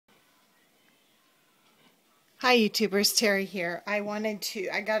Hi YouTubers, Terry here. I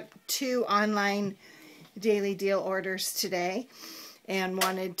got 2 online daily deal orders today and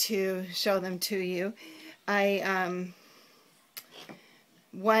wanted to show them to you. One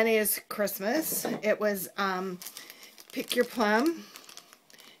is Christmas. It was Pick Your Plum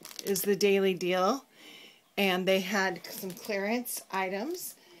is the daily deal, and they had some clearance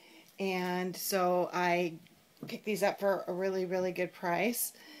items, and so I picked these up for a really good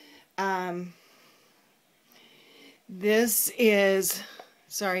price. This is,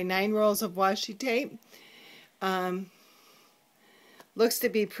 9 rolls of washi tape. Looks to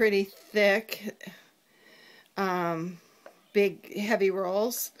be pretty thick, big, heavy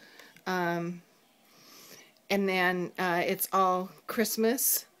rolls. And then it's all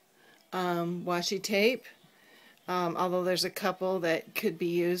Christmas washi tape, although there's a couple that could be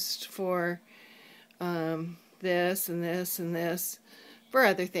used for this and this and this. For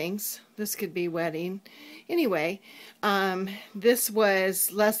other things. This could be wedding. Anyway, this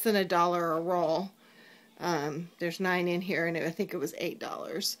was less than $1 a roll. There's 9 in here, and I think it was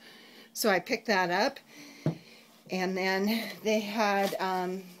 $8. So I picked that up. And then they had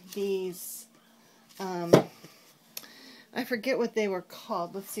these, I forget what they were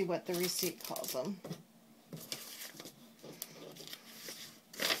called. Let's see what the receipt calls them.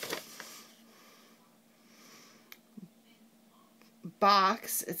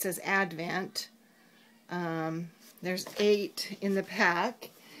 Box. It says Advent. There's 8 in the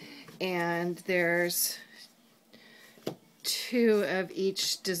pack, and there's 2 of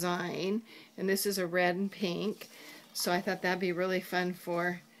each design, and this is a red and pink, so I thought that'd be really fun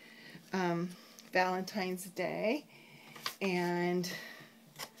for Valentine's Day. And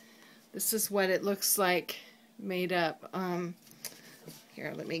this is what it looks like made up.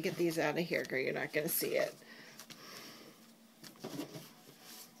 Here, let me get these out of here, girl. You're not going to see it.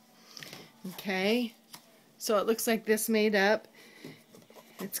 Okay, so it looks like this made up.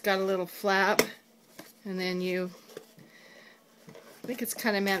 It's got a little flap, and then I think it's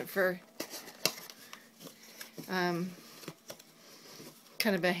kind of meant for kind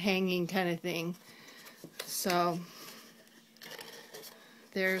of a hanging kind of thing. So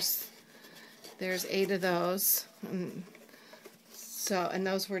there's 8 of those, and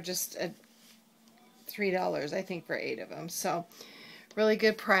those were just $3, I think, for 8 of them. So really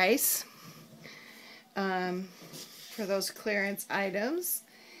good price for those clearance items.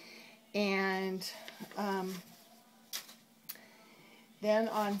 And then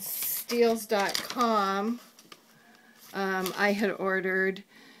on steals.com, I had ordered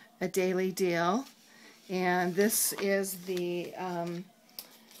a daily deal, and this is the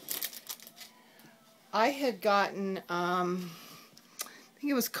I had gotten I think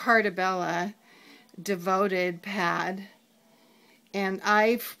it was Cardabella Devoted pad, and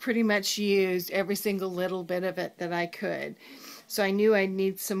I've pretty much used every single little bit of it that I could. So I knew I'd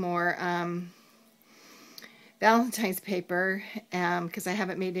need some more Valentine's paper, because I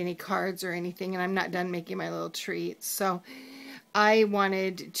haven't made any cards or anything, and I'm not done making my little treats. So I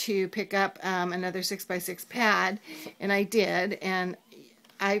wanted to pick up another 6x6 pad, and I did. And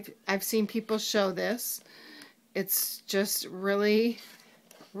I've seen people show this. It's just really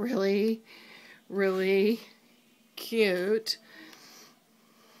cute.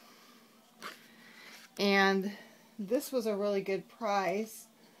 And this was a really good price.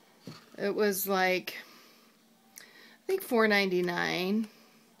 It was like, I think $4.99.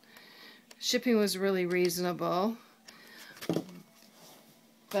 Shipping was really reasonable.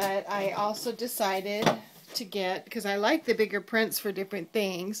 But I also decided to get, because I like the bigger prints for different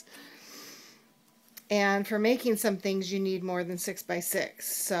things, and for making some things you need more than 6x6.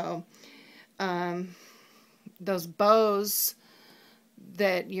 So those bows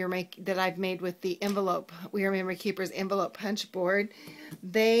that I've made with the envelope, We Are Memory Keepers envelope punch board,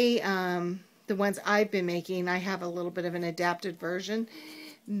 the ones I've been making, I have a little bit of an adapted version.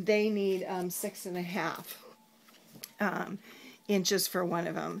 They need 6.5 inches for one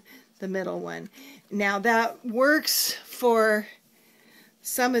of them, the middle one. Now that works for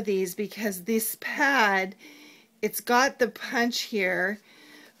some of these, because this pad, it's got the punch here,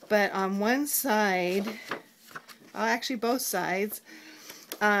 but on one side, actually both sides,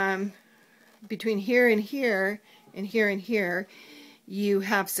 between here and here and here and here, you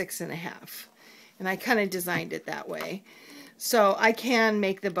have 6.5, and I kind of designed it that way. So I can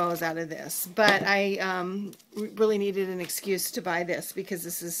make the bows out of this, but I really needed an excuse to buy this because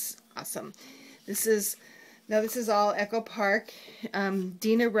this is awesome. This is all Echo Park.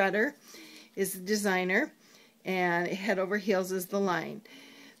 Dina Rudder is the designer, and Head Over Heels is the line.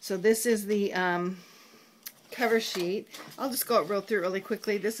 So this is the cover sheet. I'll just go through it really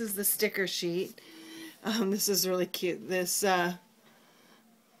quickly. This is the sticker sheet. This is really cute. This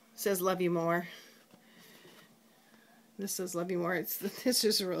says "Love You More." This says "Love You More." This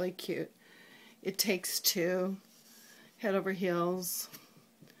is really cute. It takes two. Head over heels.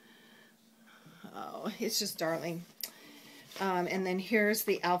 Oh, it's just darling. And then here's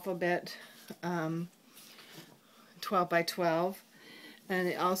the alphabet, 12 by 12. And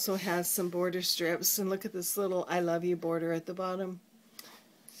it also has some border strips. And look at this little "I love you" border at the bottom.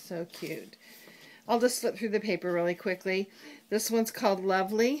 So cute. I'll just flip through the paper really quickly. This one's called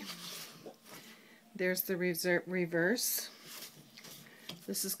 "Lovely." There's the reverse.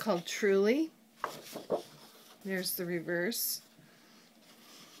 This is called "Truly." There's the reverse.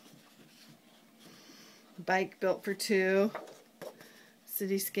 Bike built for two.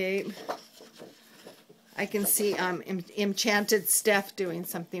 Cityscape. I can see Enchanted Steph doing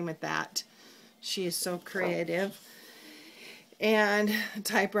something with that. She is so creative. And a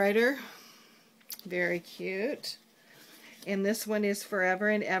typewriter. Very cute. And this one is Forever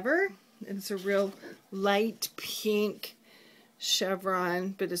and Ever. It's a real light pink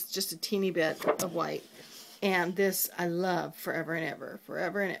chevron, but it's just a teeny bit of white. And this I love, Forever and Ever.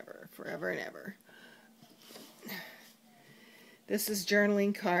 Forever and Ever. Forever and Ever. This is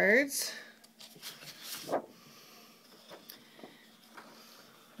journaling cards.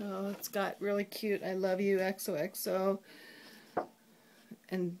 Oh, it's got really cute "I love you" XOXO.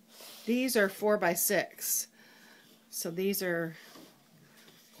 And these are 4 by 6. So these are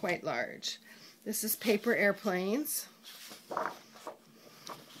quite large. This is paper airplanes.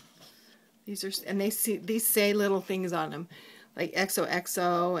 These are, and these say little things on them, like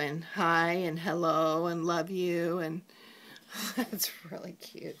XOXO and hi and hello and love you, and that's really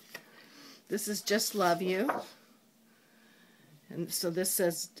cute. This is Just Love You. And so this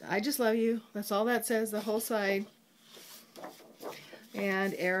says, "I just love you." That's all that says, the whole side.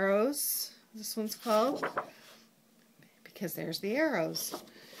 And arrows. This one's called, because there's the arrows.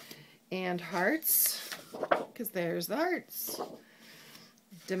 And hearts, because there's the hearts.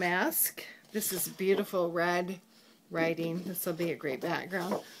 Damask. This is beautiful red writing. This will be a great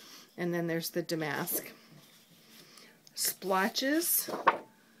background. And then there's the damask. Splotches.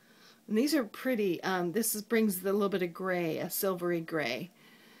 And these are pretty. This brings a little bit of gray, a silvery gray,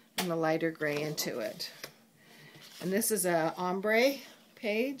 and a lighter gray into it. And this is a ombre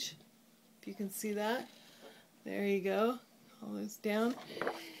page, if you can see that. There you go. All this down.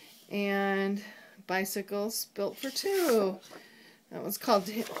 And bicycles built for two. That one's called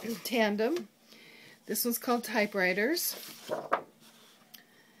Tandem. This one's called Typewriters.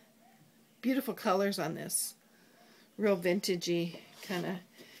 Beautiful colors on this. Real vintagey kind of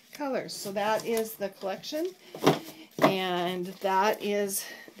colors. So that is the collection. And that is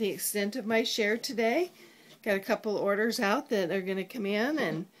the extent of my share today. Got a couple orders out that are going to come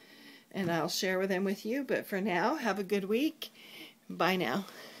in, and I'll share them with you. But for now, have a good week. Bye now.